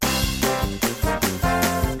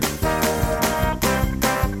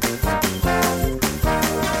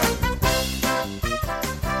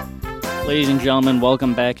Ladies and gentlemen,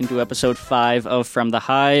 welcome back into episode 5 of From the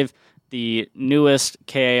Hive, the newest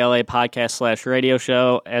KALA podcast / radio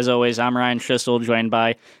show. As always, I'm Ryan Schistel, joined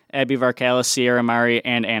by Abby Varkalis, Sierra Mari,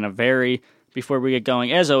 and Anna Very. Before we get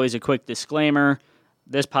going, as always, a quick disclaimer.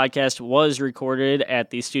 This podcast was recorded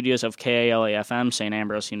at the studios of KALA-FM, St.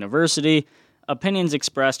 Ambrose University. Opinions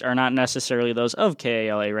expressed are not necessarily those of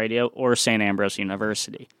KALA Radio or St. Ambrose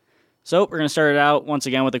University. So we're going to start it out once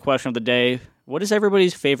again with the question of the day. What is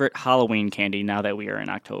everybody's favorite Halloween candy now that we are in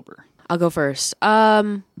October? I'll go first.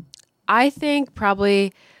 I think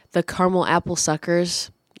probably the caramel apple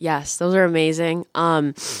suckers. Yes, those are amazing.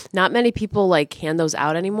 Not many people hand those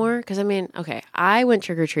out anymore because I went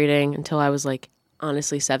trick-or-treating until I was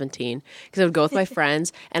honestly 17 because I would go with my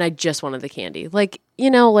friends and I just wanted the candy.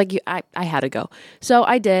 I had to go. So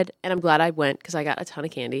I did, and I'm glad I went because I got a ton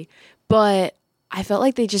of candy. But I felt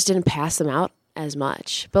like they just didn't pass them out as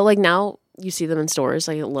much. But now you see them in stores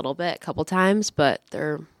a little bit, a couple times, but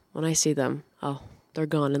when I see them, they're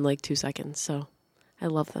gone in 2 seconds. So I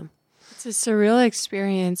love them. It's a surreal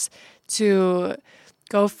experience to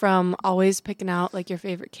go from always picking out your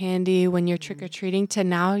favorite candy when you're trick-or-treating to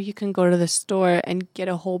now you can go to the store and get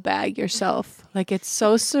a whole bag yourself. It's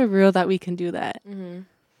so surreal that we can do that.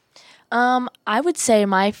 Mm-hmm. I would say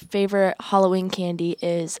my favorite Halloween candy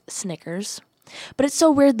is Snickers. But it's so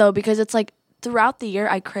weird though because it's throughout the year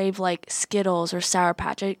I crave Skittles or Sour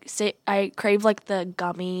Patch. I crave the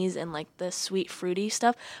gummies and the sweet fruity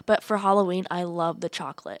stuff. But for Halloween I love the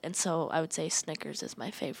chocolate, and so I would say Snickers is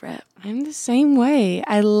my favorite. I'm the same way.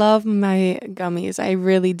 I love my gummies. I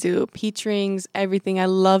really do. Peach rings, everything. I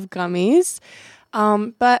love gummies.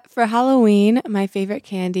 But for Halloween, my favorite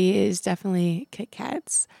candy is definitely Kit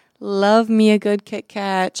Kats. Love me a good Kit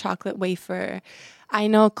Kat chocolate wafer. I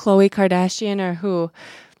know Khloe Kardashian, or who?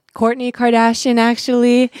 Kourtney Kardashian,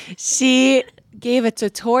 actually. She gave a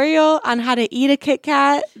tutorial on how to eat a Kit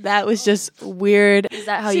Kat. That was just weird. Is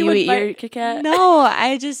that how you eat your Kit Kat? No,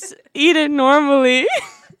 I just eat it normally.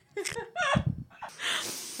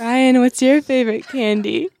 Ryan, what's your favorite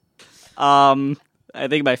candy? I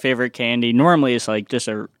think my favorite candy normally is just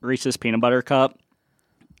a Reese's peanut butter cup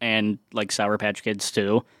and Sour Patch Kids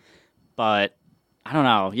too. But I don't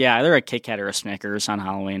know. Yeah, either a Kit Kat or a Snickers on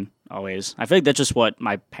Halloween, always. I feel like that's just what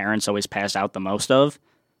my parents always passed out the most of.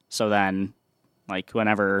 So then,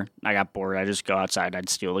 whenever I got bored, I'd just go outside, I'd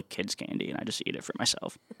steal the kids' candy, and I'd just eat it for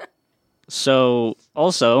myself. So,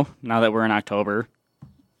 also, now that we're in October,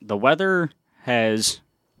 the weather has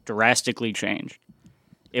drastically changed.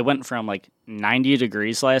 It went from, 90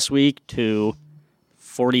 degrees last week to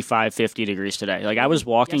 45, 50 degrees today. I was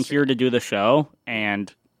walking here to do the show,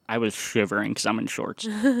 and I was shivering because I'm in shorts.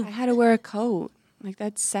 I had to wear a coat.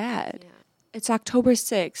 That's sad. Yeah. It's October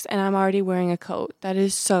 6th, and I'm already wearing a coat. That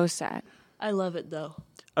is so sad. I love it, though.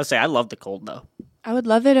 I'll say I love the cold, though. I would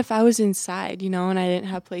love it if I was inside, and I didn't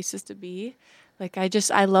have places to be.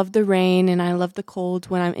 I love the rain, and I love the cold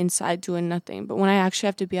when I'm inside doing nothing. But when I actually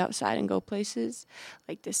have to be outside and go places,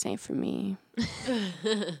 this ain't for me.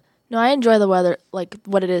 No, I enjoy the weather,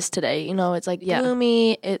 what it is today. It's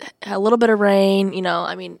gloomy, it had a little bit of rain.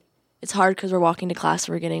 It's hard because we're walking to class,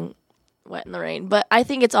 so we're getting wet in the rain. But I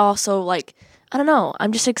think it's also, I don't know,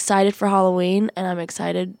 I'm just excited for Halloween, and I'm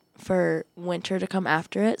excited for winter to come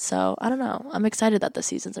after it. So, I don't know, I'm excited that the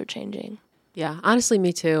seasons are changing. Yeah, honestly,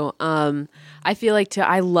 me too. I feel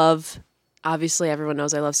I love, obviously everyone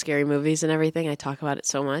knows I love scary movies and everything. I talk about it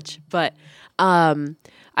so much. But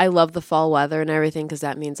I love the fall weather and everything because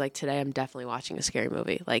that means today I'm definitely watching a scary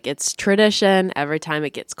movie. It's tradition. Every time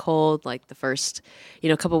it gets cold, the first,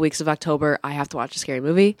 couple weeks of October, I have to watch a scary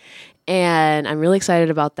movie. And I'm really excited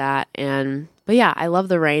about that. But yeah, I love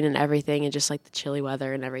the rain and everything and just the chilly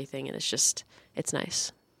weather and everything. And it's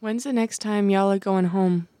nice. When's the next time y'all are going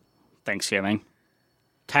home? Thanksgiving.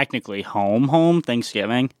 Technically home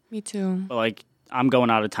Thanksgiving. Me too. But I'm going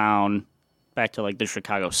out of town back to the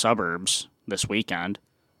Chicago suburbs this weekend.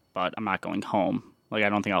 But I'm not going home. I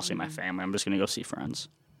don't think I'll see my family. I'm just going to go see friends.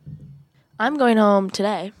 I'm going home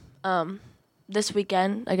today. This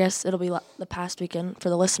weekend, I guess it'll be the past weekend for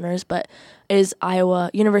the listeners, but is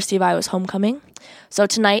University of Iowa's homecoming. So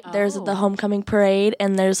tonight there's the homecoming parade,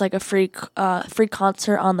 and there's a free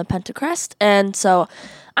concert on the Pentacrest. And so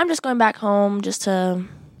I'm just going back home just to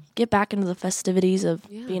get back into the festivities of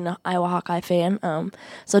being an Iowa Hawkeye fan.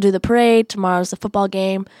 So do the parade. Tomorrow's the football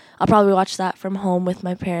game. I'll probably watch that from home with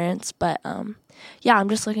my parents. But yeah, I'm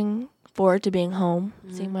just looking forward to being home,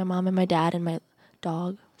 seeing my mom and my dad and my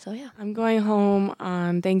dog. So yeah. I'm going home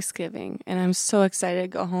on Thanksgiving, and I'm so excited to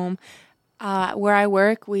go home. Where I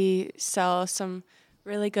work, we sell some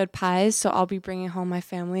really good pies. So I'll be bringing home my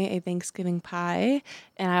family a Thanksgiving pie.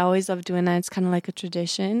 And I always love doing that. It's kind of like a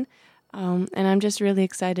tradition. And I'm just really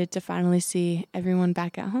excited to finally see everyone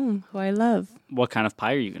back at home who I love. What kind of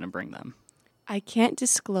pie are you going to bring them? I can't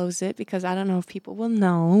disclose it because I don't know if people will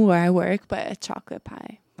know where I work, but a chocolate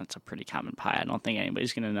pie. That's a pretty common pie. I don't think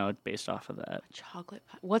anybody's going to know it based off of that. Chocolate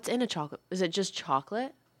pie. What's in a chocolate? Is it just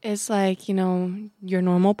chocolate? It's like, your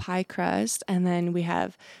normal pie crust, and then we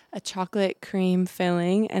have a chocolate cream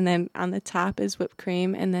filling, and then on the top is whipped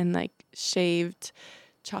cream, and then like shaved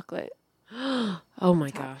chocolate. Oh my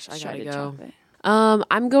gosh, I gotta Shredded go. chocolate.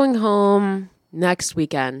 I'm going home next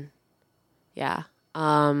weekend. Yeah.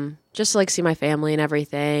 Just to, like, see my family and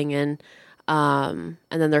everything, and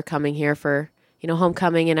then they're coming here for,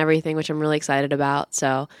 homecoming and everything, which I'm really excited about.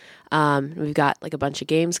 So, we've got like a bunch of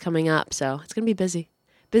games coming up, so it's gonna be busy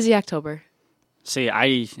October. See,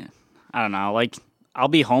 I don't know. Like, I'll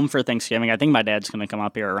be home for Thanksgiving. I think my dad's going to come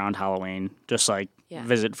up here around Halloween, just like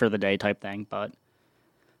visit for the day type thing. But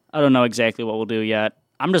I don't know exactly what we'll do yet.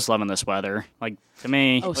 I'm just loving this weather. Like, to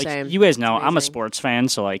me, same. You guys know, It's I'm a amazing. sports fan,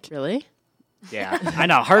 so like, Really? yeah, I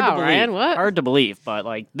know, hard to Wow, believe. Ryan, what? Hard to believe, but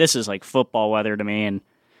like, this is like football weather to me, and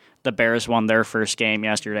the Bears won their first game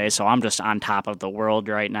yesterday, so I'm just on top of the world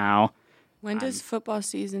right now When does football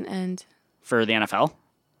season end? for the NFL.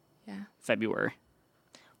 Yeah. February.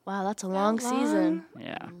 Wow, that's a long season.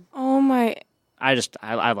 Yeah. Oh my. I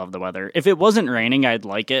love the weather. If it wasn't raining, I'd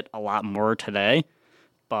like it a lot more today,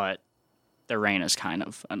 but the rain is kind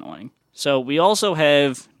of annoying. So we also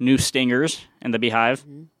have new stingers in the Beehive,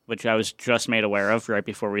 which I was just made aware of right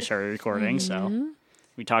before we started recording. So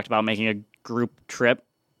we talked about making a group trip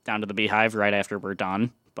down to the Beehive right after we're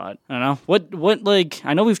done. But I don't know. What like,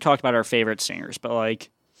 I know we've talked about our favorite stingers, but like,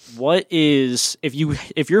 what is, if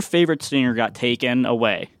your favorite stinger got taken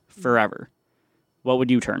away forever, what would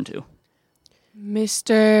you turn to?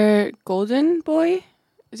 Mr. Golden Boy?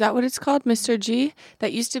 Is that what it's called? Mr. G?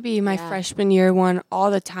 That used to be my freshman year one all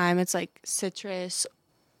the time. It's like citrus,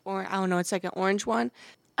 or I don't know, it's like an orange one.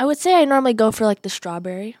 I would say I normally go for like the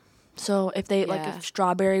strawberry. So if they like Yeah. if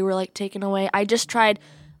strawberry were like taken away, I just tried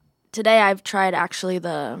today. I've tried actually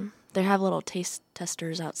they have little taste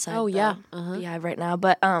testers outside. Oh, the yeah. Beehive right now,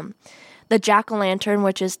 but the jack-o'-lantern,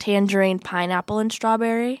 which is tangerine, pineapple, and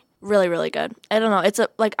strawberry, really really good. I don't know. It's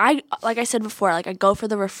like I said before, like I go for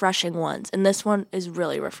the refreshing ones, and this one is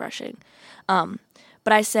really refreshing.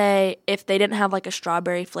 But I say if they didn't have like a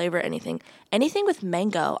strawberry flavor, anything with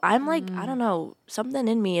mango, I'm like, I don't know, something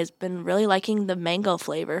in me has been really liking the mango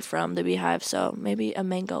flavor from the Beehive, so maybe a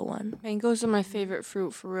mango one. Mangoes are my favorite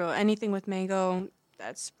fruit, for real. Anything with mango,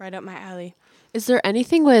 that's right up my alley. Is there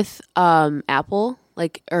anything with apple,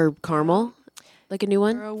 like, or caramel, like a new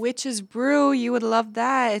one? Girl, Witch's Brew, you would love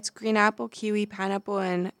that. It's green apple, kiwi, pineapple,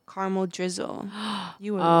 and caramel drizzle.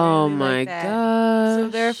 You would Oh really my like that. gosh. So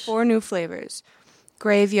there are 4 new flavors.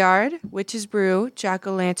 Graveyard, Witch's Brew,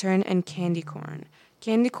 Jack-o'-lantern, and Candy Corn.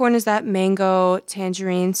 Candy Corn is that mango,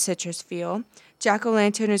 tangerine, citrus feel.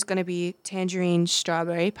 Jack-o'-lantern is going to be tangerine,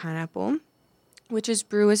 strawberry, pineapple. Witch's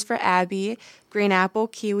Brew is for Abby. Green apple,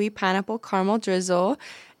 kiwi, pineapple, caramel drizzle.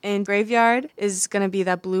 And Graveyard is going to be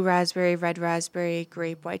that blue raspberry, red raspberry,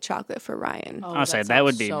 grape, white chocolate for Ryan. Oh, I'll say that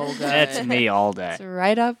would be, so good. that's me all day. So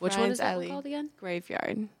right up Which one Ryan's is that one alley. called again?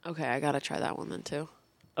 Graveyard. Okay, I gotta try that one then too.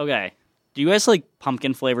 Okay. Do you guys like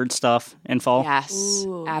pumpkin flavored stuff in fall? Yes,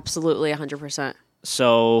 Ooh. absolutely, 100%.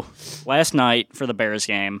 So last night for the Bears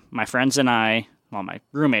game, my friends and I, well, my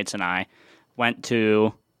roommates and I, went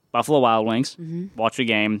to Buffalo Wild Wings, watched a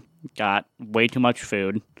game, got way too much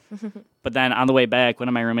food. But then on the way back, one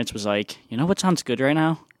of my roommates was like, you know what sounds good right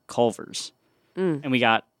now? Culver's. And we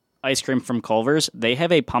got ice cream from Culver's. They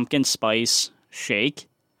have a pumpkin spice shake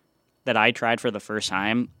that I tried for the first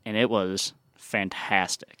time, and it was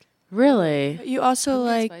fantastic. Really? But you also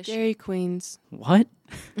like spice Dairy Queen's. What?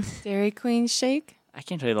 Dairy Queen shake? I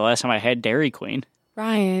can't tell you the last time I had Dairy Queen.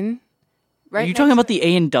 Ryan. Are you talking about the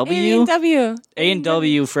A&W? A&W.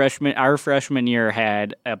 A&W our freshman year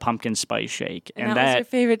had a pumpkin spice shake. And that was your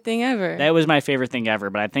favorite thing ever. that was my favorite thing ever,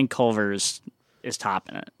 but I think Culver's is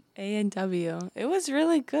topping it. A&W. It was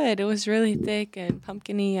really good. It was really thick and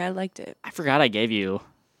pumpkin-y. I liked it. I forgot I gave you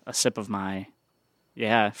a sip of my,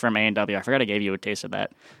 from A&W. I forgot I gave you a taste of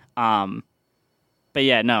that. But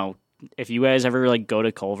yeah, no, if you guys ever like go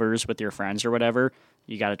to Culver's with your friends or whatever,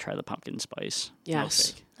 you got to try the pumpkin spice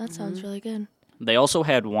Yes. milkshake. That sounds really good. They also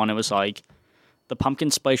had one, it was like the pumpkin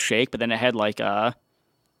spice shake, but then it had like a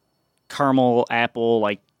caramel apple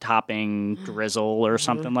like topping drizzle or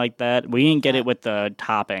something like that. We didn't get it with the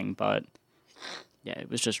topping, but yeah, it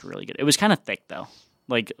was just really good. It was kind of thick though.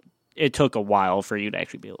 Like it took a while for you to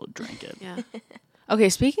actually be able to drink it. Yeah. Okay,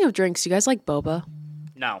 speaking of drinks, you guys like boba?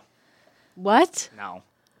 No, What? no.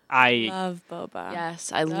 I Love boba.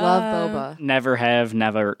 Yes, I love boba. never have,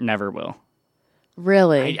 never will.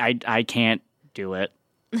 Really? I can't do it.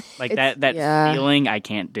 Like It's- that yeah. feeling, I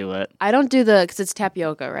can't do it. I don't do because it's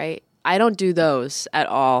tapioca, right? I don't do those at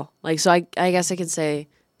all. Like, so I guess I can say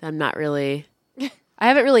that I'm not really, I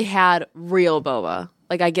haven't really had real boba.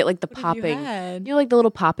 Like, I get like the What have you popping, had? like the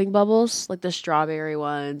little popping bubbles, like the strawberry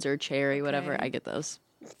ones or cherry, whatever. Okay. I get those.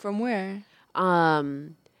 From where?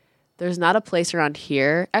 There's not a place around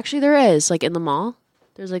here. Actually, there is. Like in the mall,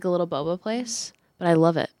 there's like a little boba place, but I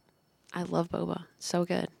love it. I love boba. It's so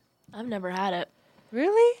good. I've never had it,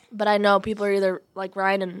 Really? but I know people are either like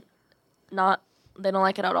Ryan and they don't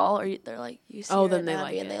like it at all, or they're like you. Oh, Sierra then and they Abby,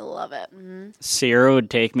 like and it. they love it. Sierra would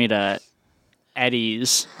take me to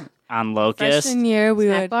Eddie's on Locust. Freshman year, we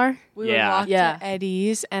Snack would bar. Yeah. walk Yeah. to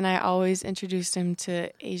Eddie's, and I always introduced him to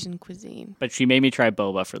Asian cuisine. But she made me try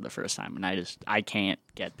boba for the first time, and I can't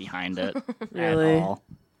get behind it Really? at all.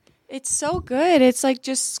 It's so good. It's like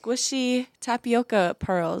just squishy tapioca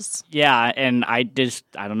pearls. Yeah, and I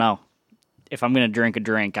don't know. If I'm gonna drink a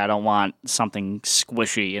drink, I don't want something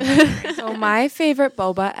squishy in it. So my favorite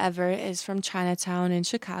boba ever is from Chinatown in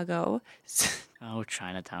Chicago. Oh,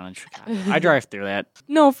 Chinatown in Chicago. I drive through that.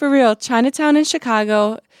 No, for real. Chinatown in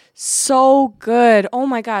Chicago, so good. Oh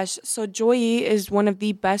my gosh. So Joy is one of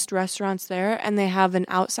the best restaurants there, and they have an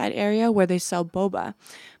outside area where they sell boba.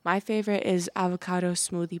 My favorite is avocado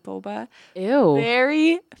smoothie boba. Ew.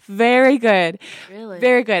 Very, very good. Really?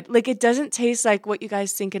 Very good. Like, it doesn't taste like what you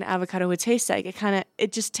guys think an avocado would taste like.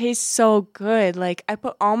 It just tastes so good. Like, I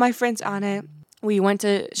put all my friends on it. We went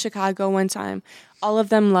to Chicago one time. All of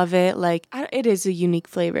them love it. Like, it is a unique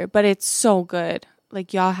flavor, but it's so good.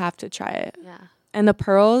 Like, y'all have to try it. Yeah. And the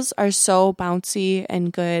pearls are so bouncy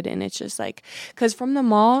and good. And it's just like, because from the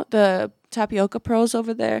mall, the tapioca pearls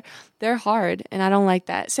over there, they're hard. And I don't like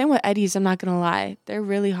that. Same with Eddie's, I'm not going to lie. They're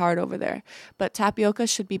really hard over there. But tapioca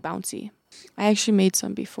should be bouncy. I actually made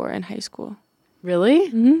some before in high school. Really?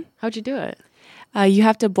 Mm-hmm. How'd you do it? You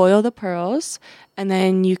have to boil the pearls, and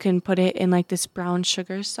then you can put it in like this brown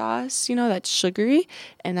sugar sauce, that's sugary.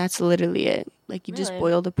 And that's literally it. Like, you just Really?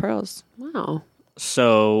 boil the pearls. Wow.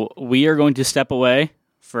 So we are going to step away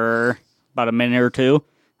for about a minute or two.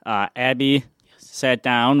 Abby sat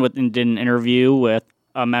down and did an interview with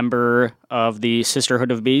a member of the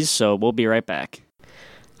Sisterhood of Bees, so we'll be right back.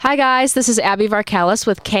 Hi, guys. This is Abby Varkalis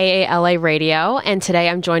with KALA Radio, and today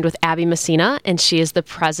I'm joined with Abby Messina, and she is the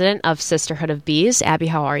president of Sisterhood of Bees. Abby,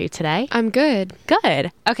 how are you today? I'm good.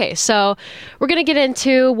 Good. Okay, so we're going to get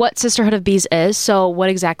into what Sisterhood of Bees is. So what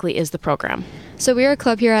exactly is the program? So we are a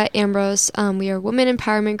club here at Ambrose. We are a women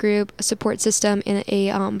empowerment group, a support system, and a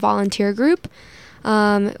volunteer group.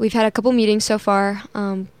 We've had a couple meetings so far,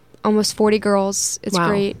 almost 40 girls. It's Wow.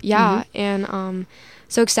 great. Yeah, and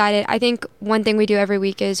so excited. I think one thing we do every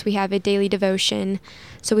week is we have a daily devotion.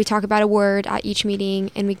 So we talk about a word at each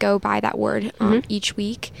meeting, and we go by that word each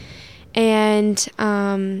week. And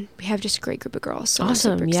we have just a great group of girls. So I'm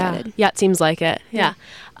super excited. Yeah, it seems like it. Yeah.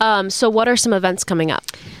 So what are some events coming up?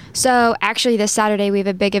 So actually this Saturday we have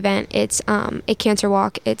a big event. It's a cancer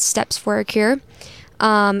walk. It's Steps for a Cure.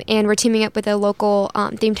 And we're teaming up with a local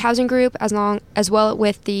themed housing group as well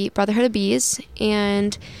with the Brotherhood of Bees.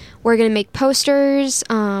 And we're going to make posters,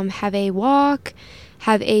 have a walk,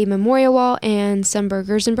 have a memorial wall, and some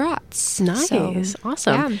burgers and brats. Nice. So,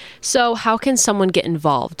 Awesome. yeah. So how can someone get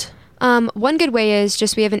involved? One good way is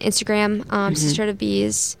just we have an Instagram, Sisterhood of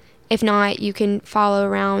Bees. If not, you can follow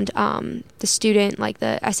around the student, like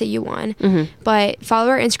the SAU one. But follow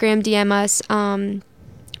our Instagram, DM us.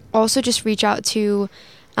 Also, just reach out to,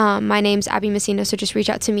 my name's Abby Messina, so just reach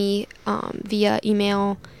out to me via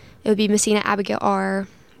email. It would be Messina Abigail R.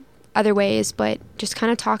 Other ways, but just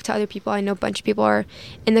kind of talk to other people. I know a bunch of people are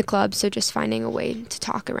in the club, so just finding a way to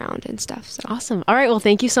talk around and stuff. So. Awesome. All right. Well,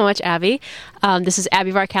 thank you so much, Abby. This is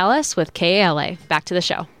Abby Varkalis with KALA. Back to the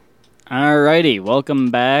show. All righty,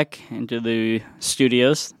 welcome back into the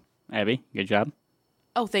studios. Abby, good job.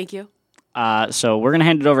 Oh, thank you. So we're going to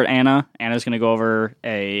hand it over to Anna. Anna's going to go over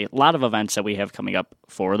a lot of events that we have coming up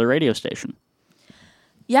for the radio station.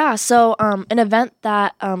 Yeah, so an event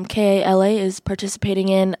that KALA is participating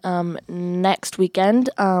in next weekend,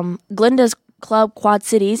 Glinda's Club Quad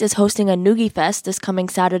Cities is hosting a Noogie Fest this coming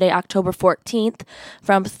Saturday, October 14th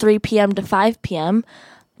from 3 p.m. to 5 p.m.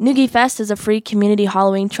 Noogie Fest is a free community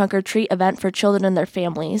Halloween trunk-or-treat event for children and their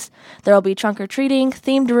families. There will be trunk-or-treating,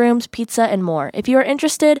 themed rooms, pizza, and more. If you are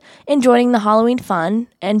interested in joining the Halloween fun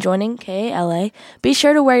and joining KALA, be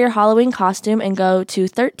sure to wear your Halloween costume and go to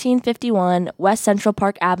 1351 West Central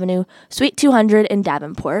Park Avenue, Suite 200 in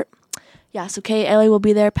Davenport. Yeah, so Kaylee will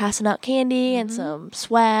be there passing out candy and some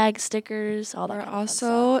swag, stickers, all that. We're kind of fun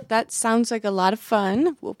also, that sounds like a lot of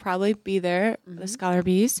fun. We'll probably be there, the Scholar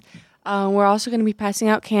Bees. We're also going to be passing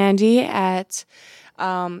out candy at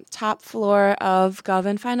top floor of Gov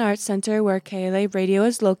and Fine Arts Center, where KLA Radio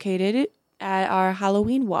is located, at our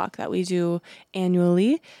Halloween walk that we do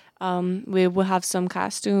annually. We will have some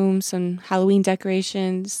costumes, some Halloween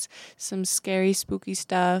decorations, some scary, spooky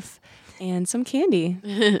stuff, and some candy.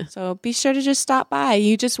 So be sure to just stop by.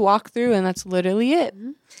 You just walk through, and that's literally it.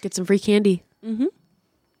 Get some free candy.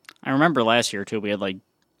 I remember last year, too, we had, like,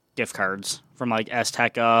 gift cards from, like,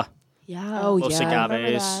 Azteca, Yeah. Oh, Los yeah.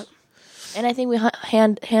 Agaves. And I think we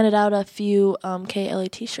handed out a few KLA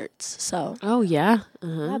T-shirts. So Oh, yeah.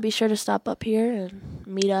 yeah, be sure to stop up here and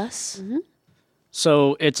meet us.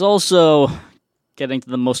 So it's also getting to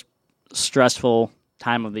the most stressful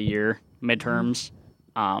time of the year, midterms.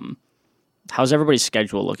 How's everybody's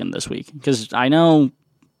schedule looking this week? Because I know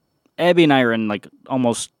Abby and I are in like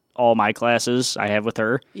almost all my classes I have with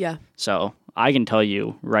her. Yeah. So I can tell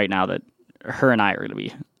you right now that her and I are going to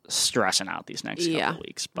be stressing out these next couple of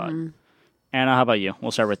weeks. But Anna, how about you?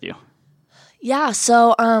 We'll start with you. Yeah,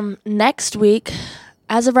 so next week,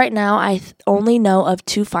 as of right now, I only know of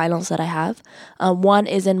 2 finals that I have. One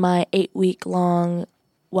is in my 8-week-long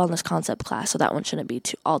wellness concept class, so that one shouldn't be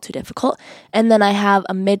too difficult. And then I have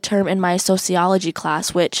a midterm in my sociology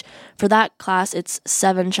class, which for that class, it's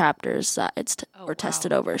 7 chapters that we're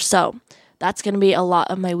tested over. So that's going to be a lot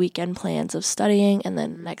of my weekend plans of studying, and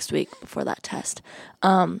then next week before that test.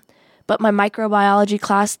 But my microbiology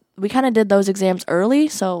class, we kind of did those exams early.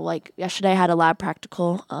 So like yesterday I had a lab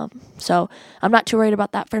practical. So I'm not too worried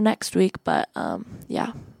about that for next week. But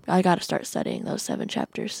yeah, I got to start studying those 7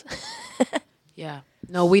 chapters. Yeah.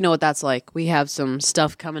 No, we know what that's like. We have some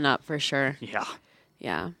stuff coming up for sure. Yeah.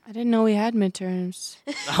 Yeah. I didn't know we had midterms.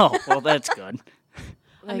 Oh, well, that's good.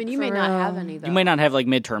 I mean, you may not have any, though. You may not have like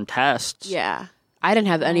midterm tests. Yeah. I didn't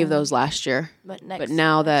have any of those last year. But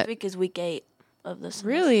now next week is week 8 of this.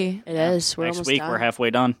 Really? It is. We're Next almost week, done. we're halfway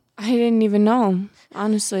done. I didn't even know,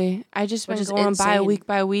 honestly. I just been Which is going insane.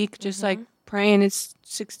 by week, just like praying it's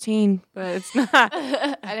 16, but it's not.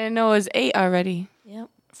 I didn't know it was 8 already. Yep.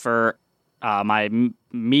 For my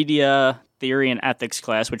media theory and ethics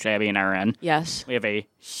class, which Abby and I are in, Yes. we have a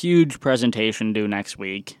huge presentation due next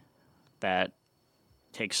week that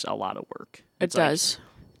takes a lot of work. It does.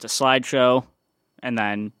 It's a slideshow, and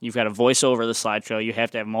then you've got to voice over the slideshow. You have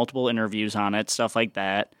to have multiple interviews on it, stuff like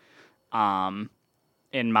that.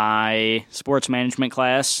 In my sports management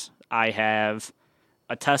class, I have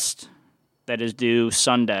a test that is due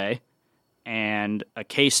Sunday and a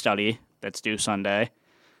case study that's due Sunday.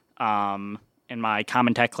 In my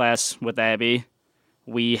Common Tech class with Abby,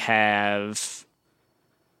 we have...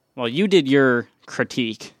 Well, you did your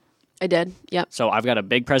critique. I did. Yep. So I've got a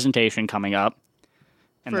big presentation coming up.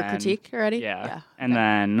 And For then, critique already? Yeah. And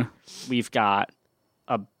then we've got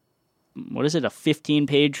a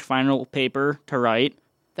 15-page final paper to write.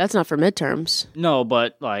 That's not for midterms. No,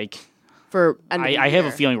 but like... For end of the I have a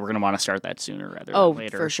year. feeling we're going to want to start that sooner rather than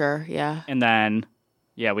later. For sure. Yeah. And then,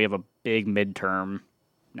 yeah, we have a big midterm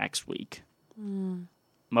next week.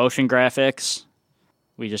 Motion graphics.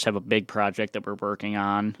 We just have a big project that we're working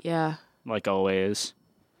on, Yeah. like always.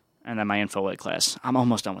 And then my InfoLit class. I'm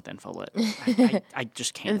almost done with InfoLit. I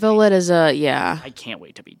just can't. Infolit is yeah. I can't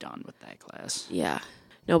wait to be done with that class. Yeah.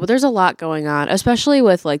 No, but there's a lot going on, especially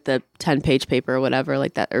with like the 10-page paper or whatever,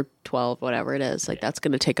 like that, or 12, whatever it is. Like that's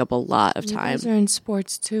going to take up a lot of You time. guys are in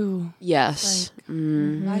sports too. Yes.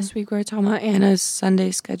 Last week we were talking about Anna's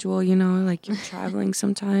Sunday schedule, like you're traveling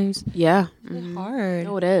sometimes. Yeah. It's hard.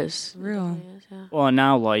 No, it is. For real. Well, and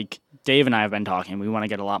now, like, Dave and I have been talking. We want to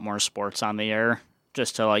get a lot more sports on the air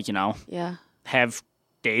just to, like, Yeah. have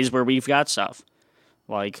days where we've got stuff.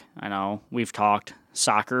 Like, I know we've talked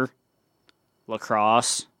soccer,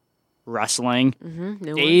 lacrosse, wrestling.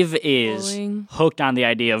 No Dave is Bowling. hooked on the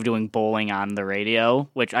idea of doing bowling on the radio,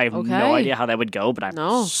 which I have no Okay. idea how that would go, but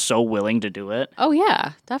I'm so willing to do it. Oh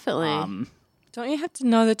yeah, definitely. Don't you have to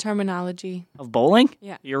know the terminology? Of bowling?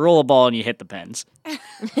 Yeah. You roll a ball and you hit the pins.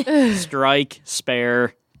 Strike,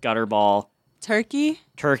 spare, gutter ball, Turkey?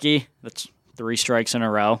 turkey. That's 3 strikes in a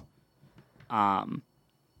row.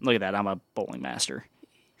 Look at that. I'm a bowling master.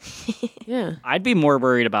 yeah. I'd be more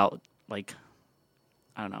worried about, like,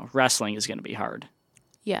 I don't know, wrestling is going to be hard.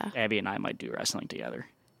 Yeah. Abby and I might do wrestling together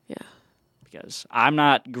Yeah. because I'm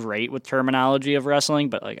not great with terminology of wrestling,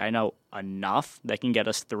 but, like, I know enough that can get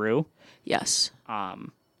us through. Yes.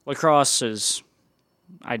 Lacrosse is,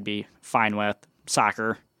 I'd be fine with.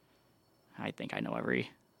 Soccer, I think I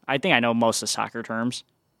know most of the soccer terms.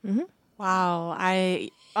 Well, Wow.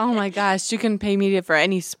 Oh my gosh, you can pay me for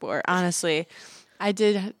any sport, honestly. I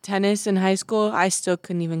did tennis in high school. I still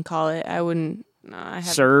couldn't even call it. I wouldn't. No, I haven't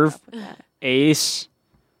Serve, caught up with that. ace,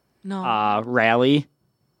 No. rally,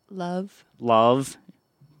 Love. love.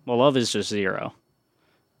 Well, love is just 0.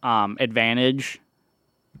 Advantage,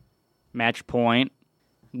 match point.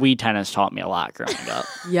 Wii tennis taught me a lot growing up.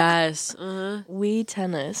 Yes. Wii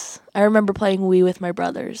tennis. I remember playing Wii with my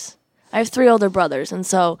brothers. I have 3 older brothers, and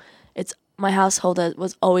so it's my household that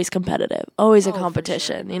was always competitive, always a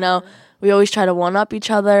competition. You know, we always try to one up each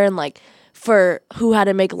other, and like for who had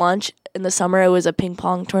to make lunch in the summer, it was a ping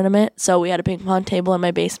pong tournament. So we had a ping pong table in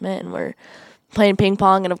my basement, and we're playing ping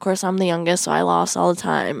pong. And of course, I'm the youngest, so I lost all the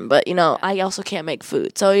time. But you know, I also can't make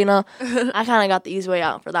food, so you know, I kind of got the easy way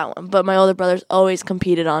out for that one. But my older brothers always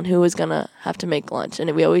competed on who was gonna have to make lunch,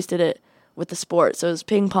 and we always did it with the sports. So it was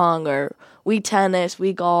ping pong or Wii tennis,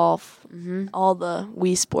 Wii golf, all the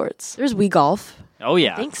Wii sports. There's Wii golf. Oh,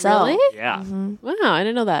 yeah. I think so. Really? Yeah. Wow, I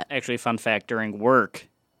didn't know that. Actually, fun fact, during work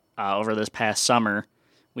over this past summer,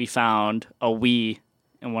 we found a Wii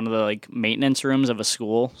in one of the like maintenance rooms of a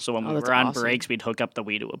school. So when we that's were on awesome. breaks, we'd hook up the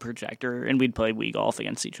Wii to a projector and we'd play Wii golf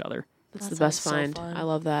against each other. That's That the best sounds so find. fun. I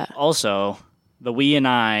love that. Also, the Wii and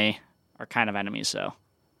I are kind of enemies, though.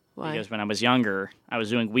 Why? Because when I was younger, I was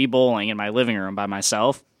doing Wii bowling in my living room by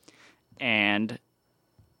myself, and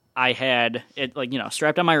I had it like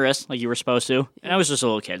strapped on my wrist like you were supposed to, and I was just a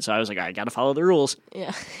little kid, so I was like, I gotta follow the rules.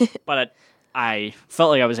 Yeah. But I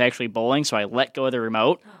felt like I was actually bowling, so I let go of the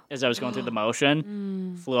remote as I was going through the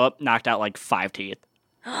motion, flew up, knocked out like 5 teeth,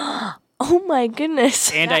 Oh my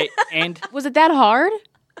goodness. and Was it that hard?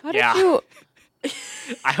 How Yeah. did you?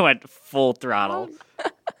 I went full throttle.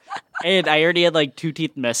 And I already had like 2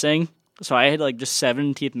 teeth missing. So I had like just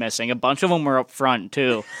 7 teeth missing. A bunch of them were up front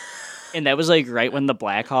too. And that was like right when the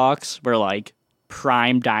Blackhawks were like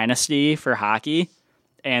prime dynasty for hockey.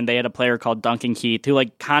 And they had a player called Duncan Keith who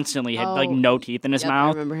like constantly had like Oh, no teeth in his yep, I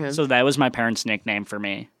mouth. remember him. So that was my parents' nickname for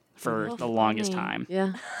me for Oh, the longest funny. time.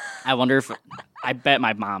 Yeah, I wonder if I bet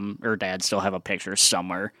my mom or dad still have a picture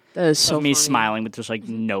somewhere that is so of me funny. smiling with just like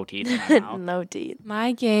no teeth in my mouth. No teeth.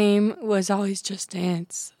 My game was always Just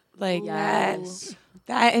Dance. Like Yes.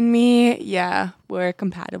 that and me, yeah, we're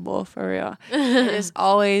compatible for real. It is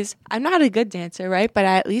always. I'm not a good dancer, right? But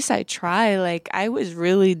at least I try. Like I was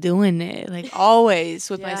really doing it. Like always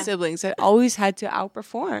with my Yeah. siblings, I always had to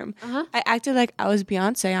outperform. Uh-huh. I acted like I was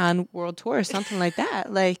Beyonce on World Tour or something like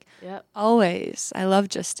that. Like Yep. always, I love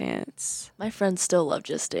Just Dance. My friends still love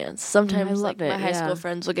Just Dance. Sometimes love like my it, high yeah. school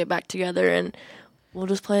friends will get back together and we'll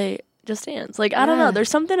just play Just Dance. Like I don't know, Yeah. there's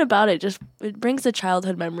something about it. Just it brings the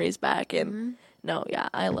childhood memories back. And no, yeah,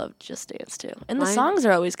 I love Just Dance too. And the Mine- songs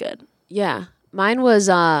are always good. Yeah. Mine was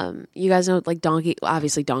you guys know like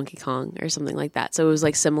obviously Donkey Kong or something like that. So it was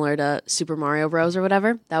like similar to Super Mario Bros or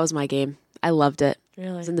whatever. That was my game. I loved it. I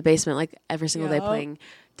Really. was in the basement like every single day Yup. playing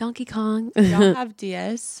Donkey Kong. Y'all have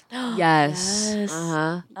DS? Yes. Yes.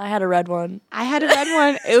 Uh-huh. I had a red one. I had a red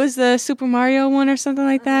one. It was the Super Mario one or something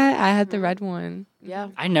like that. I had the red one. Yeah.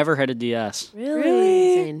 I never had a DS.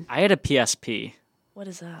 Really? Insane. I had a PSP. What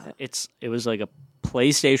is that? It was like a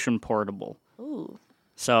PlayStation Portable. Ooh.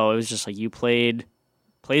 So it was just like you played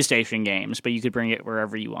PlayStation games, but you could bring it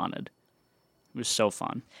wherever you wanted. It was so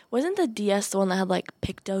fun. Wasn't the DS the one that had like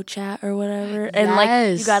Picto Chat or whatever? And like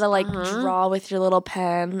Yes. you gotta like Uh-huh. draw with your little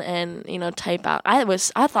pen and type out. I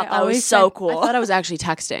thought I that was always so sent- cool. I thought I was actually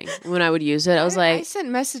texting when I would use it. I was I like, sent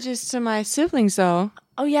messages to my siblings though.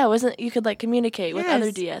 Oh yeah, wasn't you could like communicate with other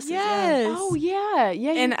Yes, DSs? yes. oh yeah,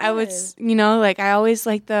 yeah. And I would, like I always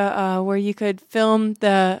like the where you could film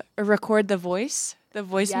or record the voice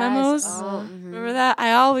memos. Oh, Remember that?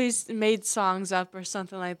 I always made songs up or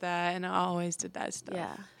something like that, and I always did that stuff.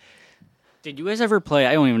 yeah. Did you guys ever play?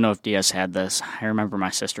 I don't even know if DS had this. I remember my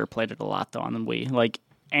sister played it a lot though on the Wii. Like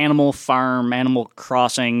Animal Farm, Animal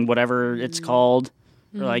Crossing, whatever it's called,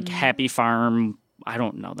 or like Happy Farm. I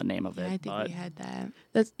don't know the name of it. I think but we had that.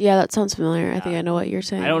 That sounds familiar. I think I know what you're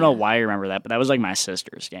saying. I don't know why I remember that, but that was like my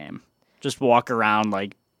sister's game. Just walk around,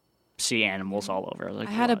 like see animals all over. I was like,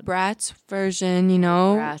 I had a "What?" Bratz version,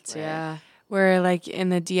 Rats, yeah. where like in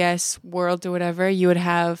the DS world or whatever, you would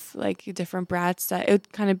have like different brats that it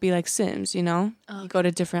would kind of be like Sims, you go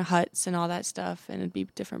to different huts and all that stuff, and it'd be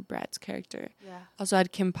different brats character. Yeah. Also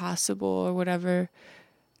had Kim Possible or whatever,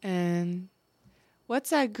 and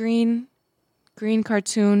what's that green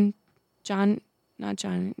cartoon? Jim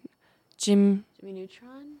Jimmy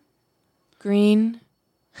Neutron? Green.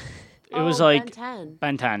 It was like Ben 10.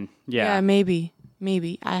 Ben 10. Yeah, Yeah. maybe.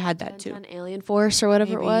 Maybe I had that too. On Alien Force or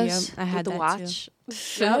whatever Maybe, it was. yep, I had with the that too. watch.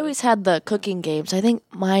 I always had the cooking games. I think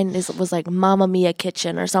mine was like Mamma Mia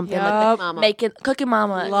Kitchen or something like Yup. that. Making Cooking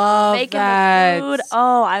Mama, Love making that. the food.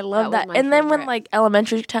 Oh, I love That that. was my And then when favorite. like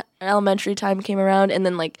elementary time came around, and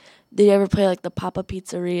then like, did you ever play like the Papa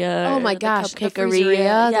Pizzeria? Oh or my the gosh, the Cupcakeria? Freezeria.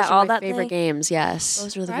 Yeah, Those are all my that favorite thing. games. Yes.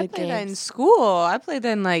 Those were the I good played that in games. school. I played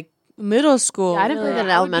that in like middle school. Yeah, I didn't play that in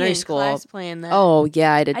I would be elementary in school. class playing that. Oh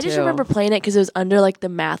yeah, I did I too. just remember playing it because it was under like the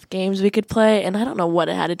math games we could play, and I don't know what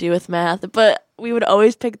it had to do with math, but we would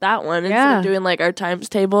always pick that one instead Yeah. of doing like our times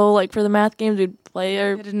table like for the math games. We'd play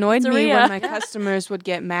our It annoyed me pizzeria. when my customers would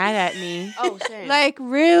get mad at me. Oh, same. Like,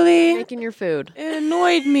 really? making your food. It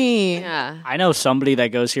annoyed me. Yeah. I know somebody that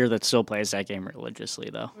goes here that still plays that game religiously,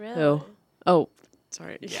 though. Who? Oh,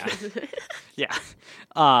 sorry. Yeah. Yeah.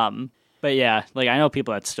 But yeah, like I know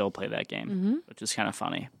people that still play that game, which is kind of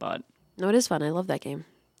funny. But No, it is fun. I love that game.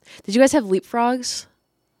 Did you guys have leapfrogs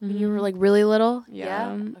when you were like really little?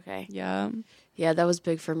 Yeah. Okay. Yeah. Yeah, that was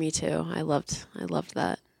big for me too. I loved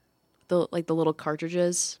that. The little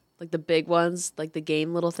cartridges, like the big ones, like the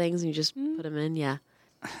game little things, and you just put them in. Yeah.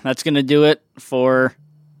 that's gonna do it for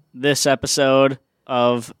this episode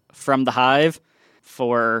of From the Hive.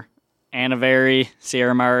 For Anna Very,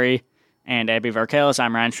 Sierra Murray, and Abby Varkalis,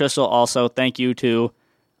 I'm Ryan Schlissel. Also, thank you to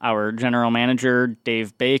our general manager,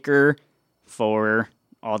 Dave Baker, for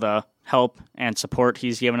all the help and support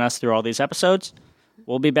he's given us through all these episodes.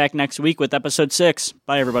 We'll be back next week with episode 6.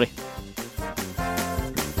 Bye, everybody.